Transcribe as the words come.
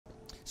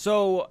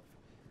So...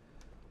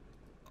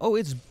 Oh,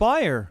 it's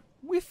Bayer.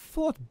 We've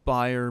fought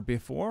Bayer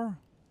before.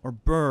 Or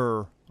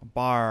Burr.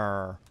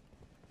 Bar.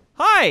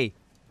 Hi!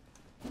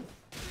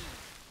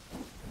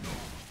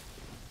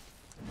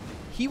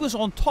 He was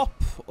on top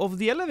of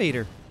the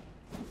elevator.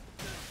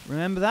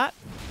 Remember that?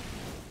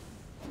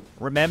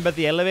 Remember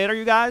the elevator,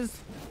 you guys?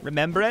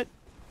 Remember it?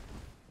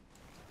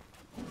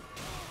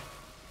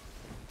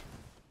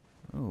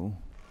 Oh.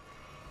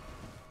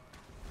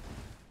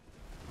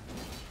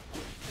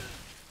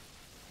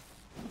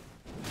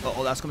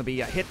 Oh, that's gonna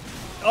be a hit.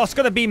 Oh, it's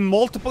gonna be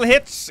multiple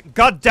hits.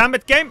 God damn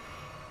it, game.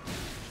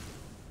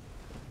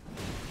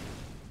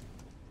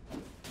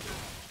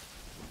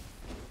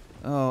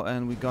 Oh,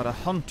 and we got a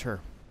hunter.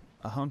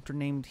 A hunter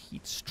named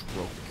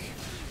Heatstroke.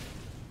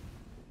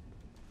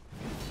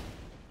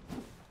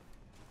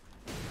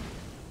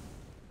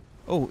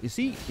 Oh, is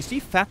he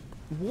fat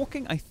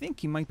walking? I think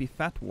he might be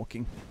fat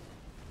walking.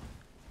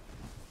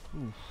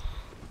 Ooh.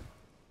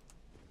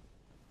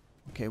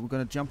 Okay, we're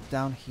gonna jump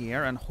down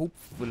here and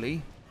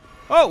hopefully...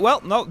 Oh,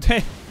 well, no.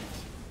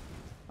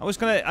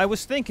 I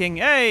was thinking,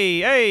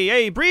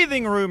 hey,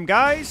 breathing room,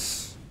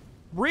 guys.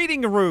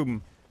 Breathing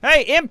room.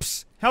 Hey,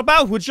 imps, help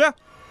out, would ya?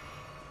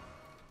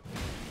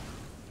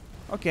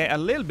 Okay, a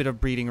little bit of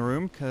breathing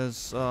room,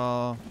 because,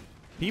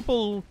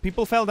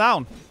 people fell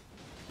down.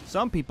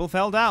 Some people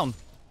fell down.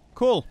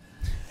 Cool.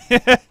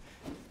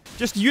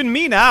 Just you and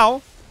me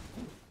now.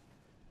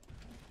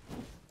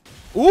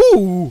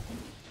 Ooh!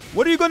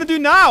 What are you gonna do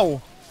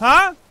now?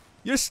 Huh?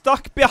 You're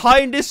stuck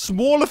behind this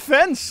small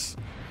fence.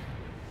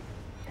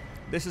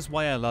 This is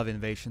why I love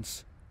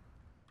invasions.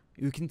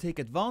 You can take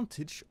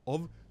advantage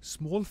of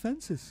small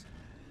fences.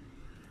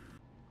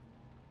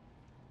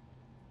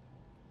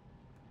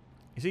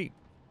 Is he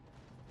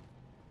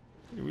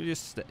really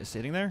just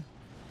sitting there?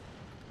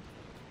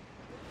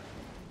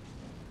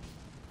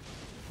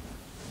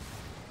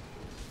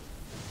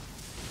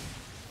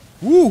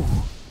 Woo!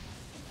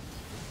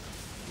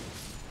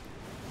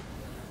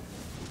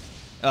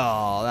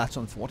 Oh, that's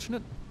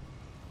unfortunate.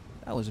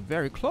 That was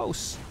very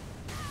close.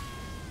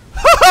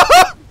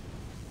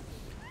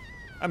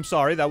 I'm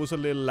sorry, that was a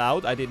little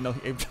loud. I didn't know.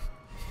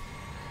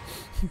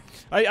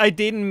 I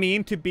didn't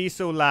mean to be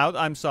so loud.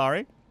 I'm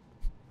sorry.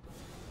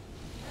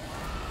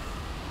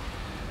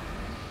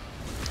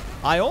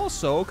 I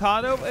also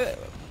kind of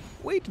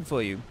waited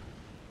for you.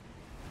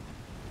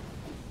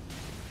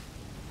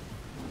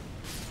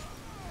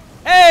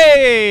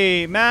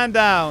 Hey, man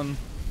down.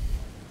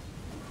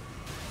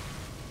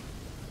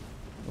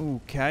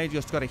 Okay,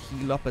 just gotta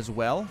heal up as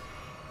well.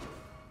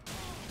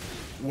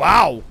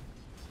 Wow.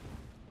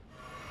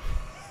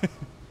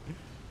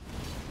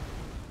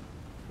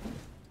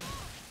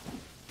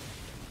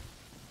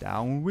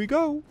 Down we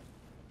go.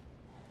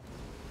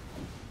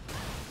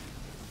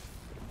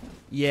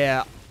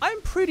 Yeah,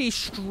 I'm pretty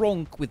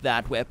strong with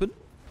that weapon.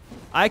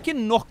 I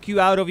can knock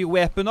you out of your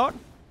weapon art.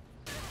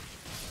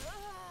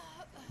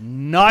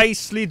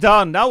 Nicely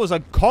done. That was a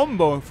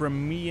combo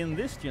from me and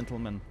this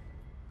gentleman.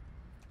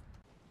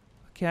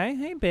 Okay,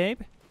 hey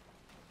babe.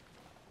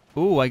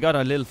 Ooh, I got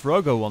a little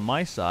Frogo on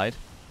my side.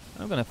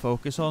 I'm gonna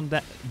focus on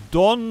that.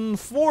 Don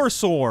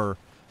Forsor.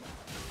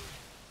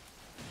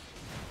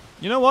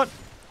 You know what?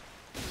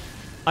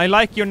 I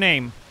like your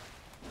name.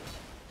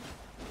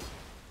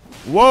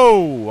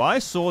 Whoa, I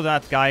saw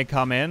that guy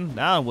come in.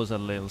 That was a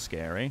little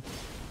scary.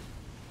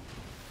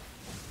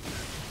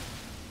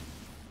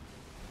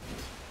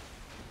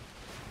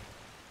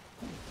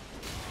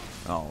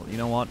 Oh, you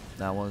know what?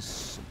 That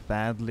was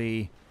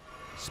badly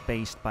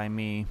spaced by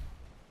me.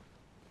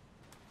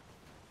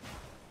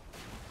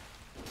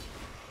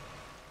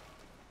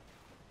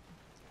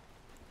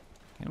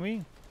 Can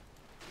we?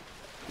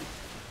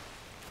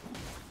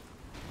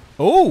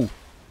 Oh!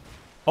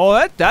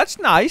 Oh, that's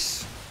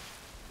nice.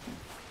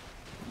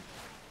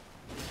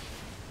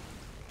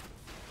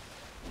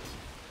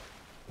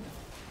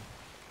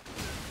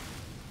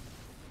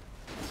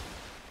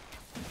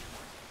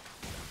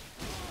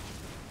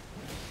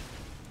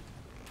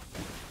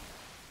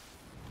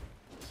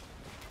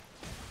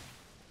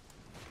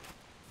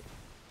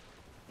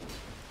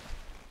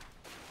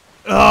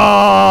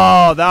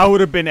 Oh, that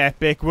would have been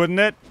epic, wouldn't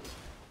it?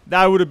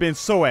 That would have been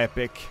so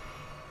epic.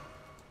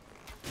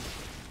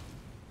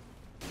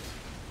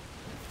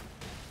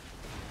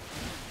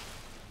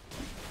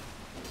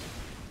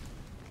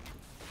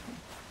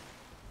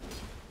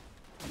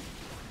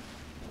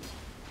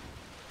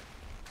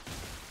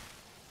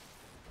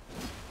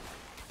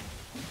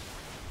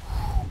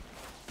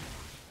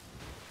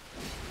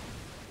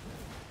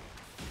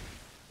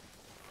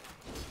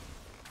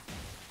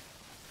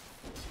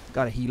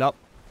 Gotta heal up.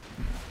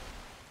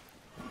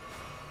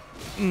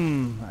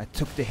 I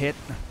took the hit.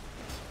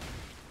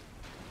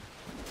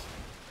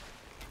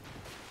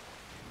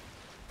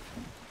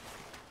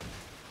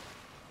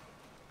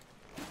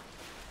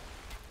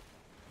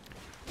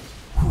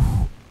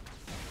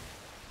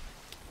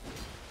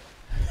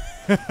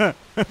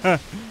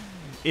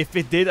 If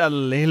it did a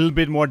little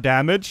bit more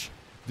damage,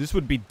 this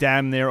would be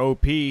damn near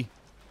OP.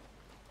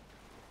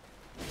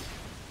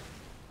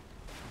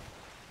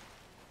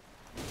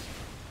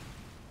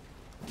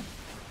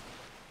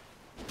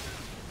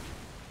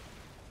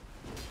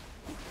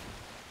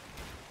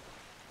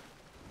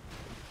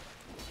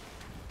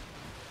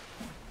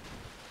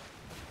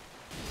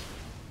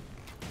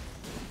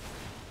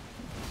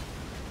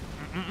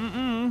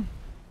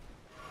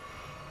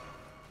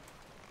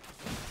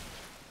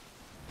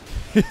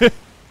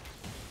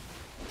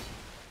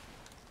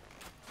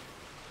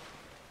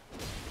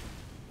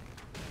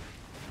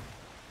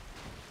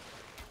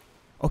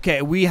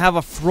 Okay, we have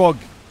a frog.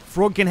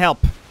 Frog can help.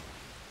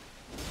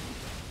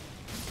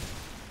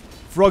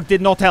 Frog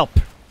did not help.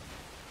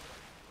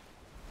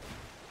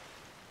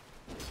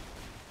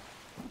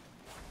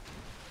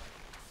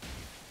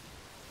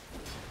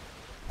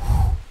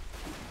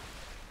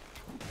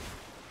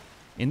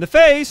 In the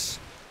face.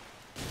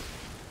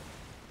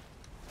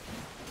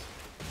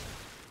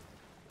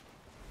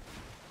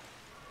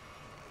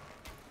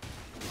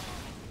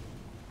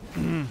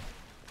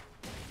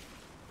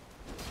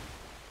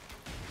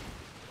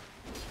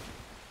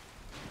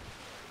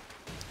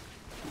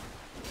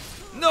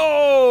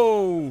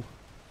 No!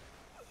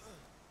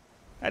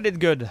 I did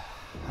good.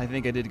 I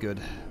think I did good.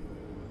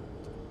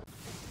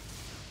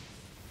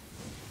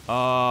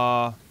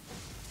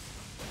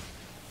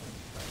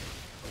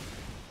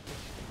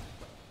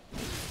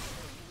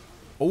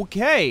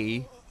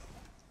 Okay.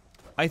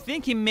 I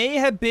think he may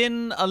have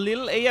been a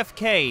little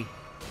AFK.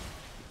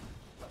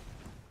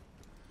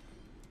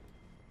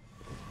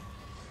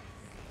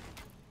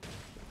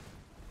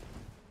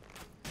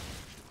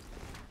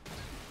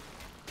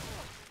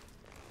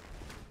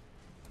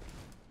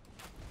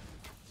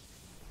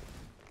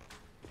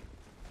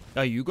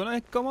 Are you gonna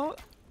come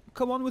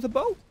on with a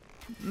bow?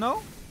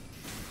 No?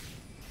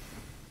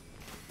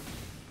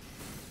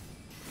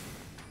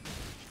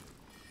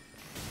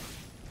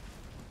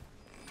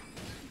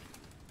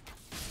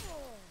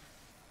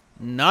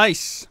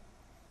 Nice.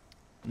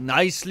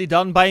 Nicely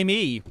done by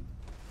me.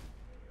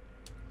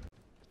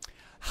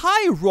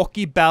 Hi,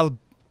 Rocky Balboa?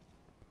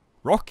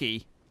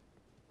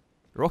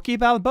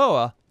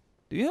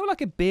 Do you have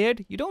like a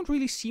beard? You don't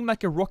really seem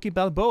like a Rocky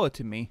Balboa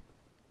to me.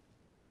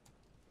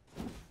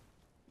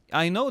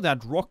 I know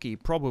that Rocky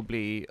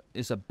probably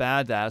is a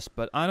badass,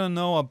 but I don't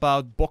know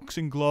about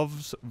boxing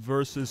gloves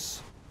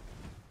versus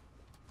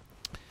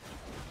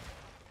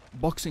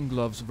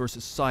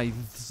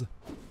scythes.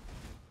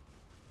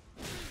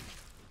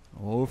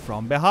 Oh,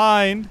 from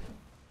behind.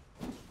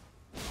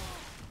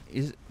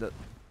 Is the...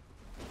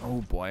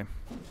 Oh boy.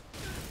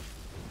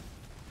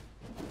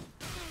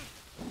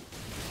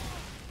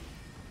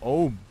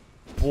 Oh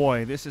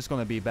boy, this is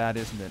gonna be bad,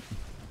 isn't it?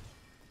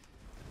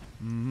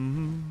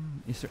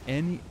 Is there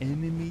any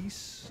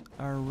enemies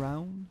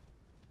around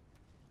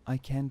I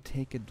can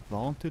take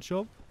advantage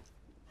of?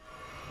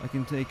 I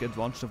can take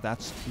advantage of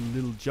that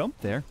little jump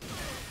there.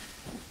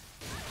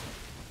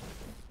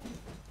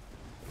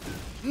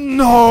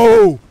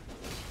 No!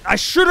 I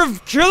should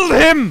have killed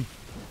him!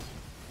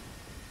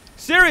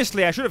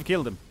 Seriously, I should have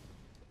killed him.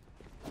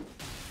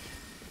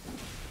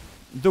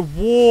 The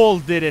wall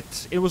did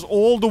it. It was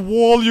all the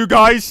wall, you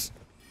guys!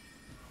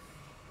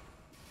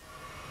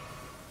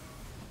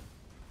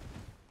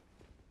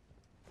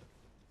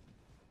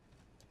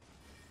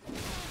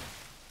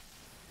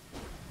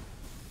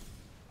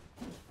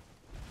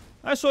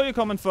 I saw you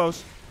coming,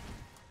 foes.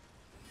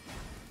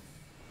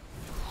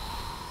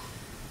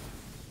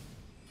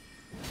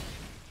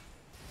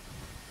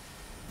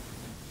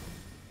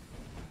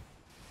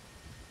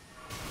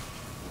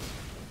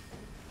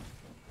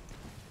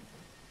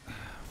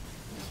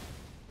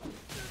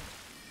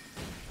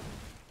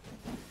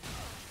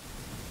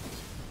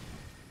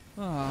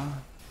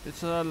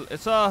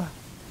 It's a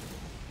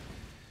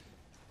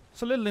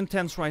little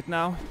intense right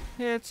now.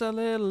 It's a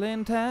little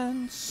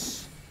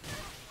intense.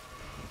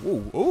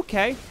 Ooh,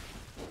 okay.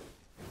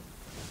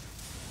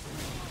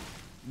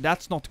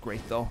 That's not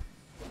great though.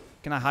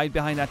 Can I hide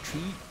behind that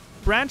tree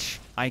branch?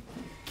 I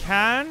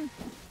can.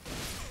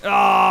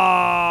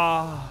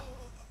 Ah.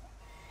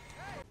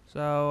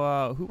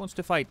 So, who wants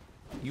to fight?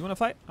 You wanna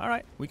fight?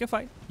 Alright, we can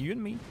fight. You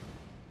and me.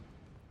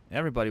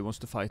 Everybody wants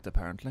to fight,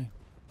 apparently.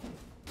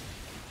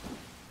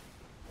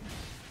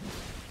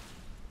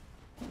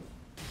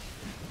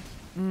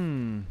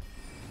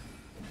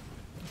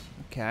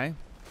 Okay.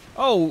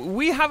 Oh,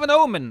 we have an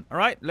omen.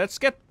 Alright, let's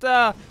get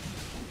an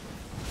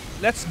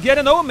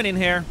omen in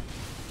here.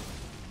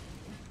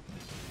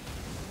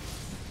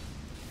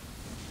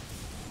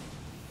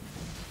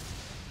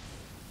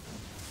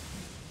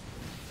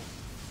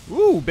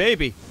 Ooh,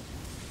 baby.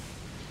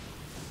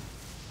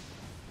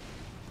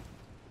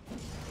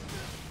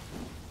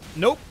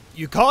 Nope,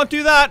 you can't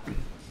do that.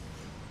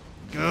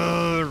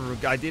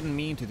 Grr, I didn't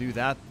mean to do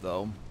that,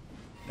 though.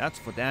 That's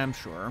for damn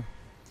sure.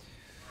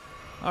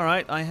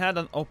 Alright, I had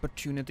an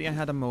opportunity, I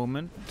had a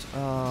moment.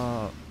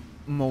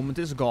 Moment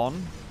is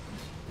gone.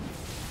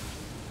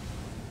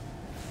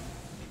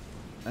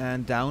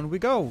 And down we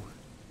go.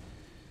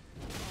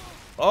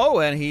 Oh,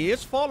 and he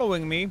is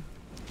following me.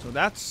 So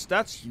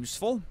that's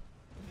useful.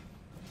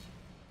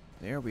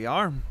 There we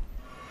are.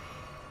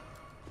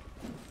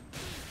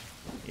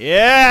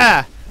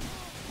 Yeah!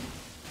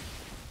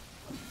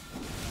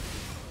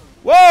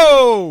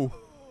 Whoa!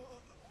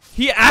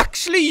 He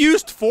actually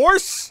used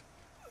force?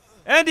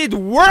 And it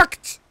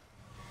worked!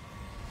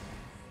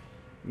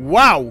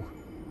 Wow!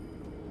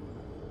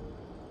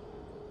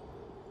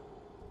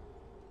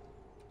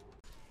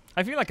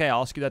 I feel like I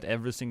ask you that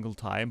every single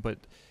time, but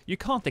you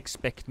can't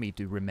expect me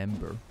to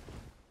remember.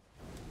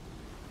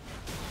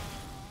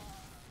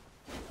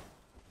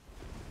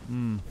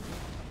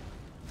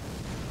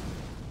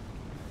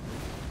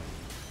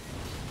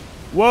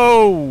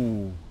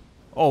 Whoa!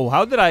 Oh,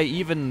 how did I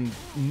even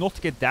not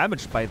get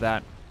damaged by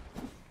that?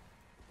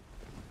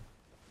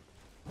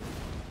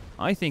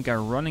 I think a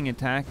running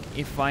attack,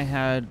 if I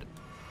had...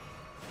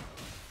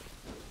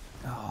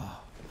 Oh.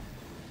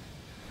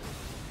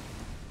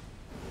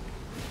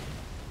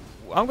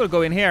 I'm gonna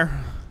go in here.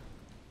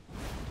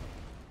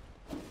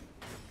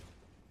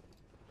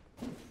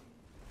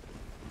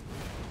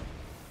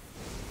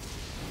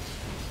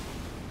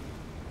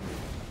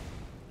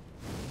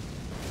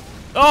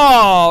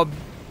 Oh,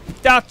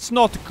 that's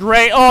not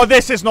great. Oh,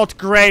 this is not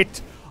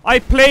great. I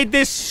played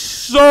this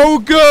so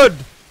good.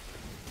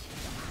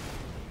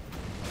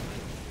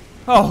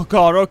 Oh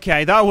god,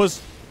 okay, that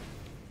was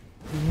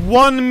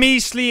one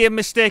measly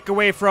mistake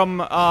away from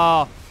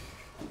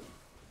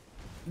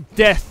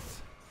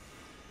death.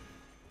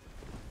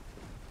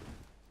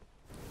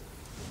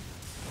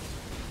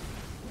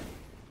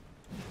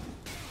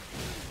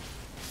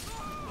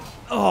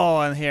 Oh,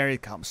 and here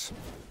it comes.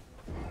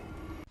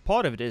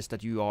 Part of it is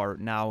that you are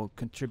now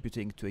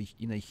contributing to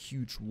in a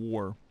huge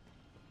war.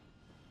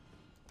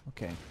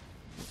 Okay.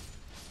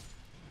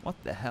 What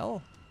the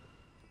hell?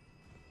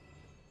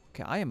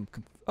 Okay, I am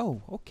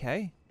oh,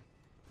 okay.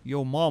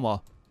 Yo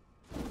mama.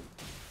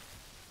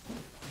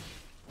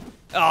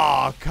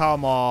 Oh,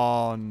 come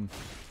on.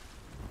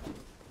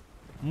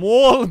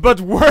 More, but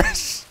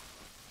worse.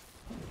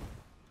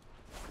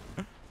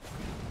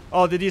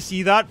 Oh, did you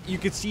see that? You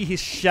could see his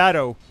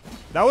shadow.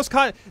 That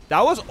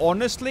was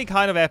honestly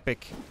kind of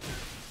epic.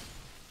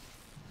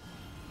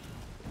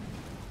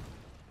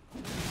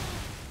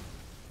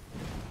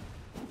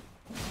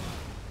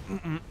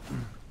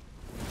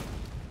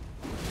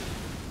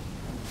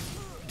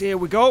 There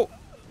we go.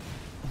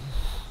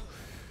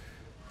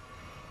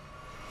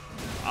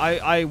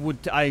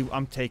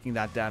 I'm taking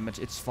that damage.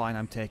 It's fine,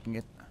 I'm taking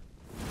it.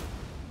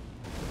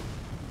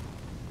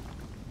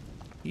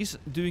 He's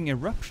doing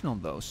eruption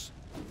on those.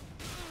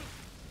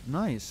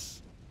 Nice.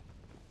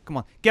 Come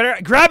on, get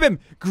her, grab him!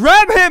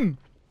 Grab him!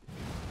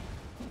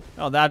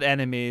 Oh, that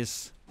enemy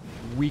is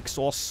weak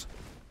sauce.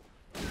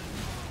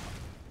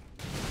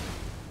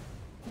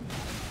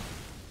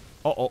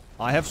 Uh-oh,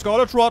 I have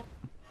Scarlet Rot.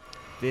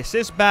 This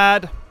is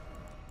bad.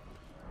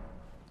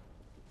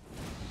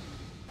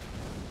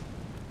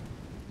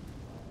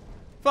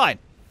 Fine.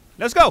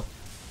 Let's go.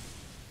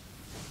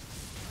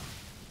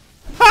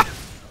 Ha!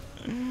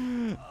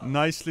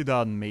 Nicely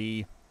done,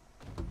 me.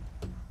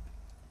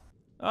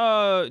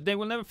 They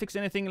will never fix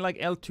anything like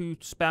L2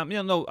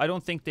 spam. No, I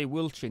don't think they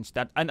will change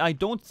that. And I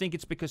don't think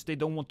it's because they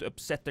don't want to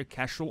upset their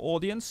casual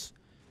audience.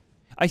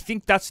 I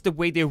think that's the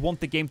way they want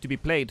the game to be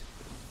played.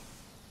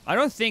 I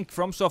don't think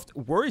FromSoft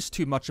worries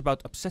too much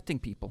about upsetting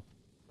people.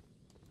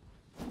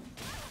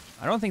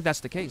 I don't think that's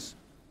the case.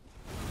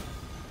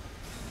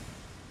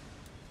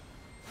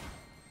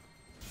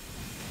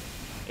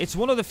 It's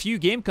one of the few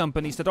game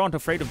companies that aren't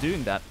afraid of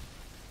doing that.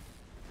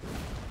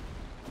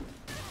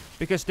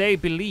 Because they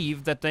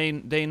believe that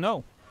they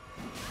know.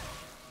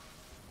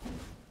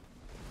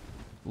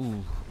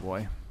 Ooh,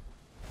 boy.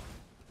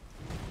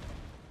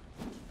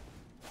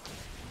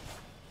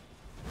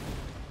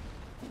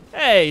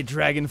 Hey,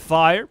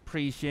 Dragonfire.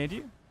 Appreciate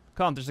you.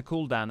 Can't, there's a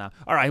cooldown now.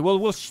 Alright, well,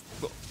 we'll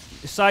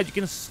decide you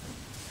can...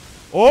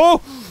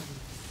 Oh!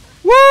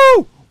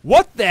 Woo!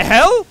 What the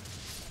hell?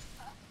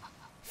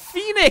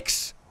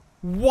 Phoenix!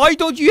 Why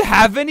don't you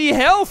have any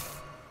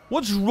health?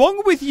 What's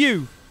wrong with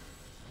you?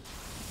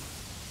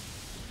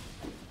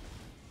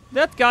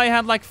 That guy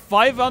had like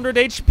 500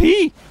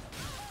 HP.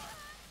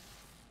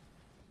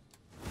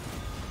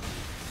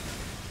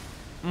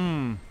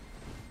 You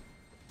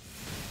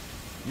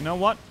know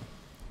what?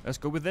 Let's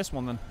go with this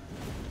one then.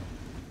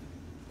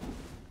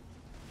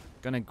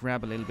 Gonna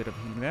grab a little bit of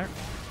healing there.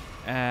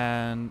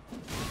 And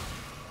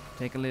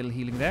take a little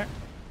healing there.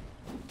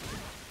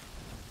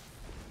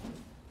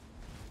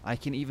 I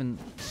can even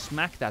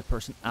smack that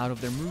person out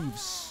of their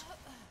moves.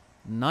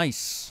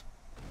 Nice.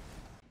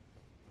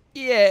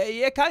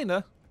 Yeah,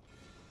 kinda.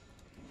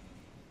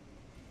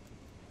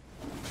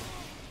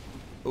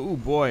 Oh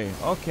boy.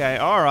 Okay,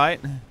 alright.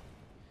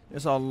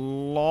 There's a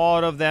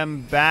lot of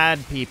them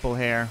bad people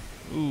here.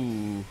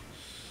 Ooh.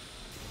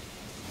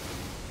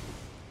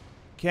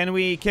 Can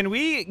we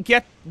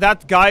get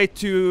that guy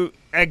to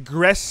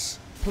aggress,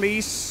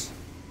 please?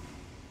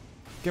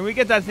 Can we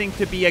get that thing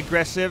to be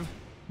aggressive?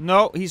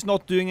 No, he's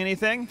not doing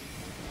anything.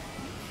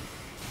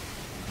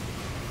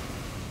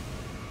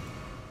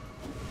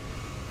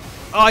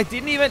 Oh, I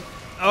didn't even...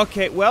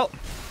 Okay, well.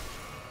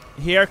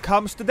 Here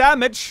comes the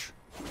damage.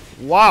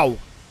 Wow.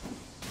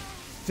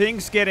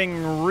 Things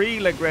getting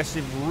real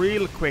aggressive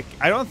real quick.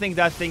 I don't think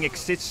that thing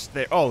exists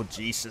there. Oh,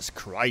 Jesus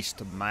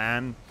Christ,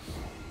 man.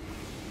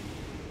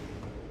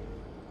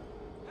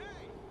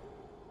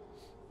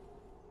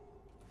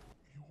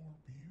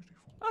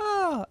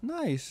 Ah,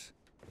 nice.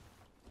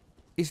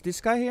 Is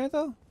this guy here,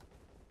 though?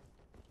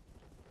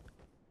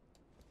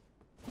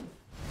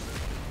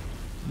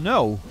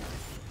 No.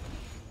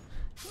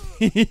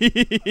 Here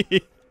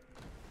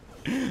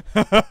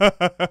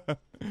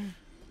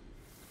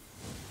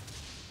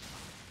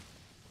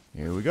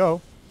we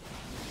go.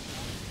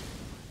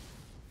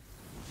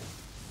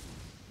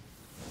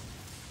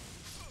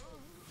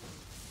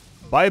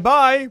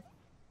 Bye-bye.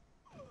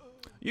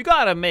 You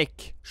gotta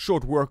make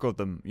short work of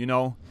them, you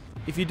know?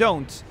 If you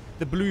don't,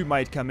 the blue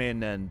might come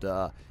in and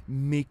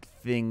make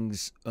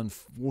things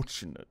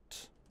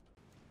unfortunate.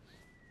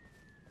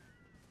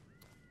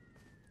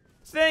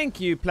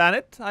 Thank you,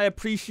 Planet. I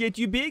appreciate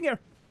you being here.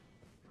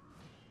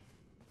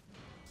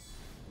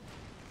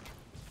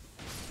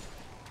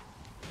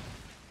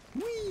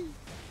 Whee!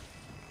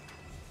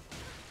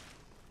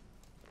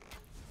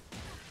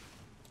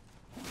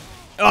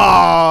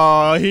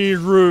 Oh, he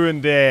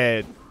ruined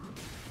it.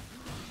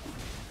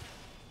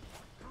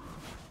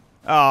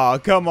 Oh,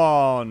 come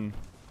on.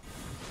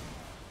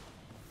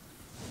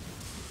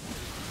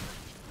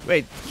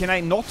 Wait, can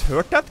I not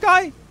hurt that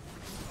guy?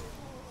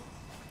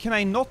 Can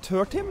I not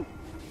hurt him?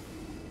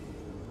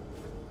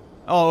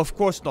 Oh, of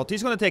course not.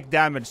 He's gonna take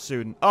damage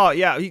soon. Oh,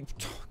 yeah.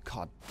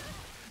 God.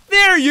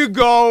 There you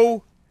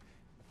go!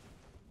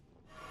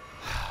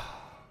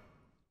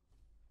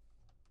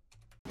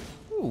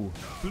 Ooh,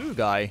 blue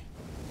guy.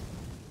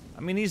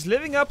 I mean, he's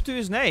living up to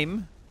his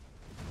name.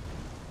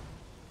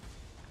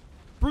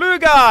 Blue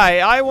guy!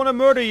 I want to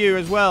murder you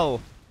as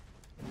well.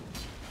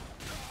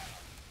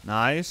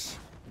 Nice.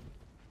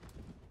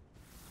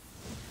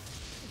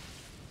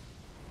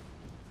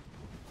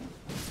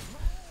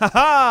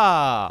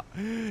 Haha!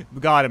 We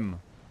got him.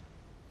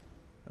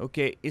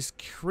 Okay, is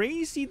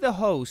Crazy the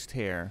host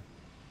here?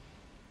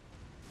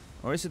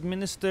 Or is it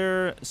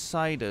Minister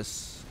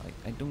Sidus?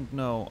 I don't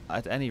know.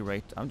 At any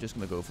rate, I'm just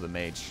gonna go for the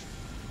mage.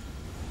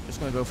 Just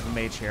gonna go for the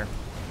mage here.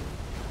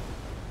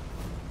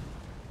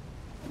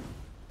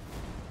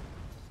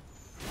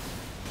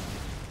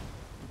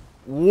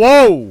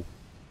 Whoa!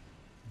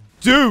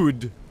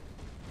 Dude!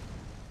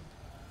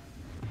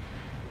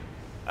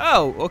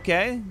 Oh,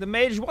 okay. The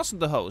mage wasn't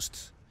the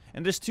host.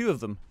 And there's two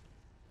of them.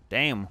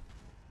 Damn.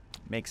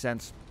 Makes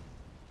sense.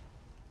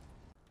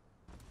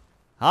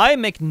 Hi,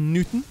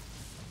 McNewton.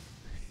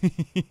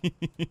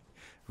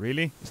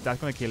 Really? Is that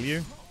gonna kill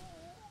you?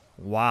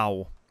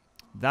 Wow.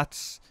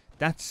 That's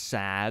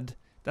sad.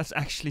 That's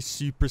actually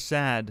super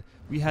sad.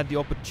 We had the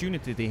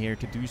opportunity here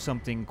to do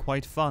something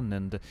quite fun,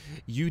 and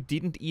you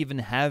didn't even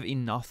have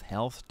enough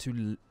health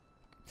to...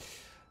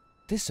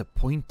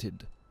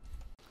 Disappointed.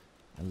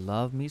 I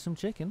love me some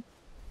chicken.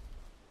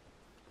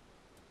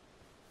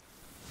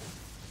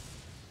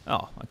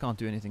 Oh, I can't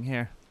do anything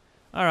here.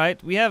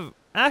 Alright, we have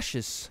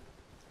ashes.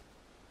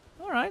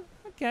 Alright,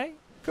 okay,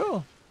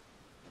 cool.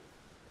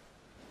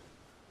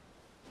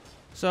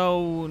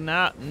 So,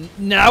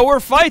 now we're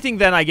fighting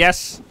then, I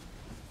guess.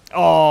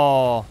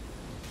 Oh,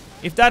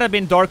 if that had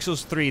been Dark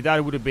Souls 3,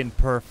 that would have been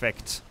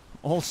perfect.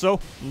 Also,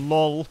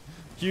 lol,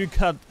 you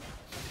got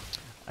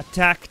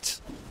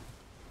attacked.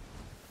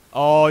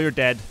 Oh, you're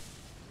dead.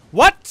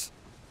 What?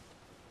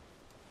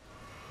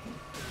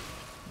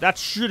 That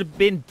should have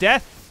been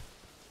death.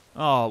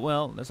 Oh,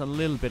 well, there's a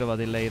little bit of a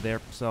delay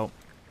there, so...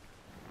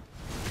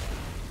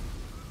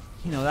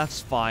 You know,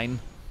 that's fine.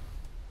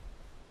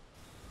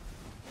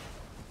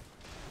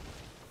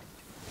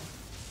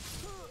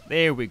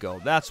 There we go.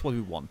 That's what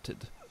we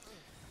wanted.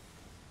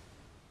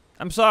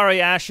 I'm sorry,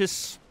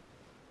 Ashes.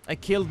 I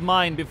killed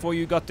mine before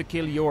you got to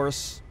kill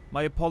yours.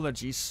 My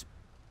apologies.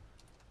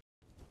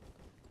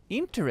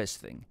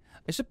 Interesting.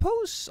 I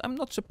suppose I'm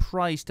not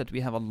surprised that we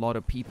have a lot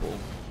of people.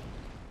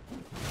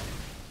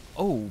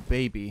 Oh,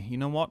 baby. You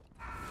know what?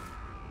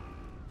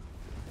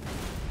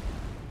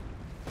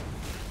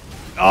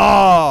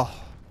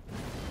 Oh!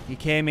 He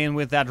came in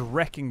with that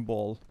wrecking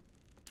ball.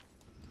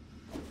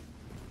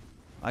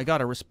 I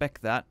gotta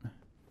respect that.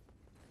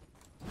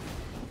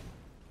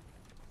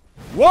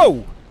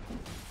 Whoa!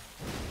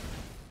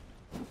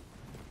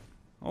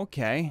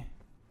 Okay.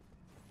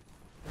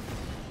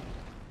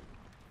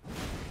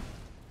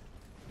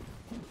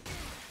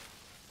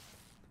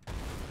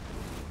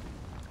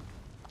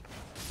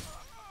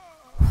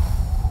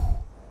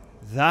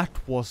 That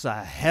was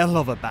a hell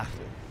of a battle.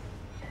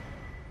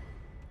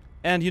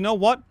 And you know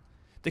what?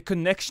 The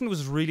connection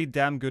was really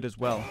damn good as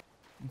well.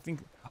 I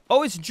think...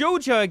 Oh, it's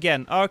Jojo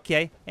again.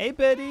 Okay. Hey,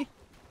 buddy.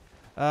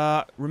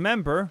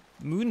 Remember,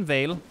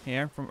 Moonveil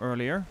here from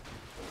earlier.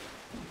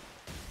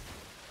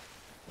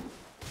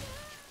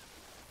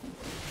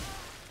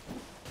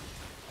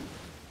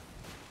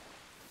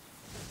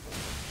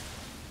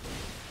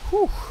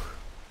 Whew.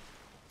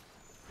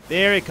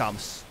 There he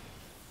comes.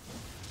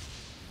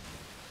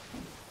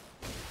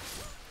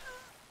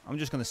 I'm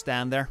just gonna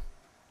stand there,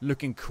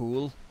 looking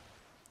cool.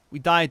 We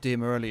died to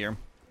him earlier.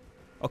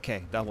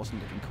 Okay, that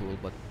wasn't looking cool,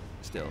 but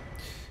still.